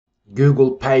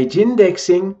Google page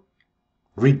indexing,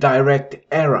 redirect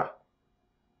error.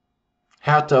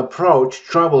 How to approach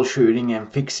troubleshooting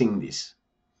and fixing this.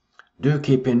 Do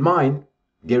keep in mind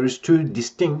there is two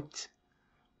distinct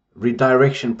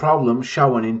redirection problems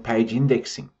shown in page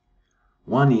indexing.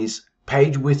 One is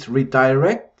page width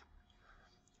redirect.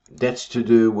 That's to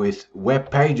do with web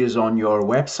pages on your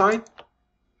website.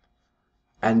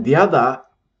 And the other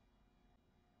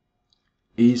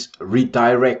is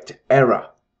redirect error.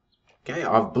 Okay,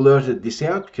 I've blurted this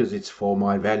out because it's for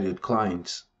my valued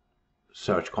clients'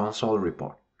 Search Console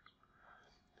report.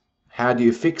 How do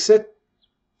you fix it?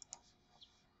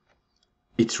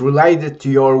 It's related to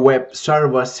your web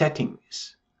server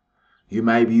settings. You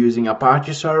may be using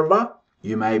Apache server,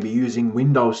 you may be using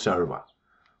Windows server.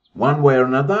 One way or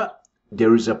another,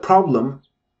 there is a problem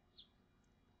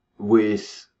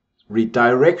with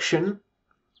redirection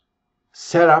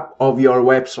setup of your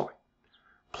website.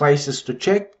 Places to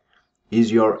check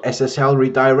is your SSL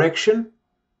redirection,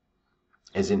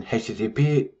 as in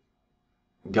HTTP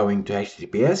going to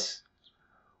HTTPS.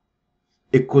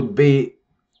 It could be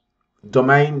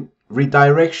domain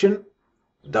redirection,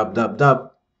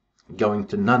 www going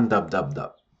to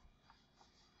non-www.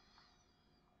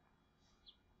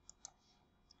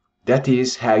 That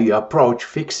is how you approach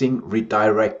fixing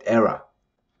redirect error.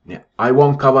 Now, I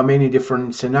won't cover many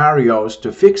different scenarios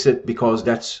to fix it because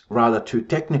that's rather too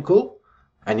technical,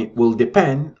 and it will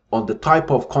depend on the type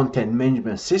of content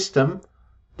management system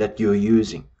that you're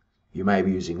using. You may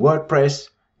be using WordPress,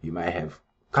 you may have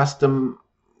custom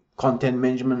content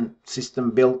management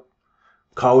system built,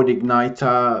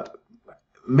 CodeIgniter,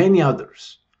 many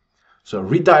others. So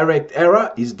redirect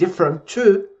error is different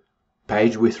to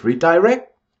page width redirect,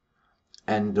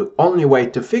 and the only way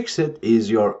to fix it is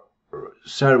your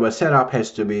server setup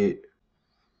has to be,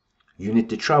 you need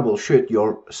to troubleshoot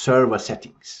your server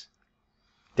settings.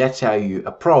 That's how you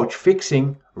approach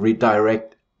fixing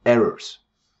redirect errors.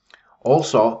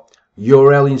 Also,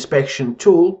 URL inspection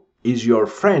tool is your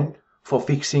friend for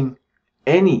fixing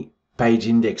any page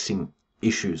indexing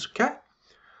issues, okay?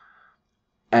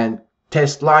 And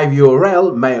test live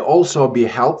URL may also be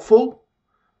helpful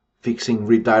fixing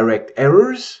redirect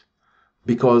errors,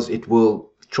 because it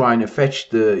will try and fetch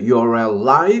the URL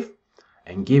live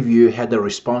and give you header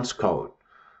response code.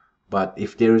 But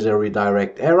if there is a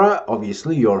redirect error,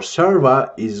 obviously your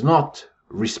server is not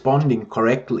responding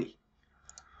correctly.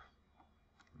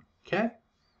 Okay,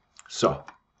 so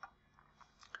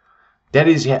that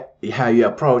is how you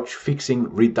approach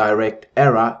fixing redirect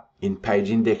error in page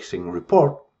indexing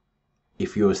report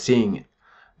if you're seeing it.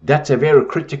 That's a very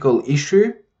critical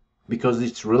issue because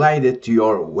it's related to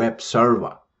your web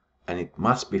server and it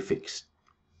must be fixed.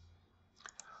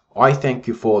 I thank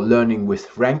you for learning with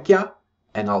RankYa,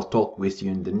 and I'll talk with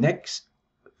you in the next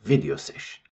video session.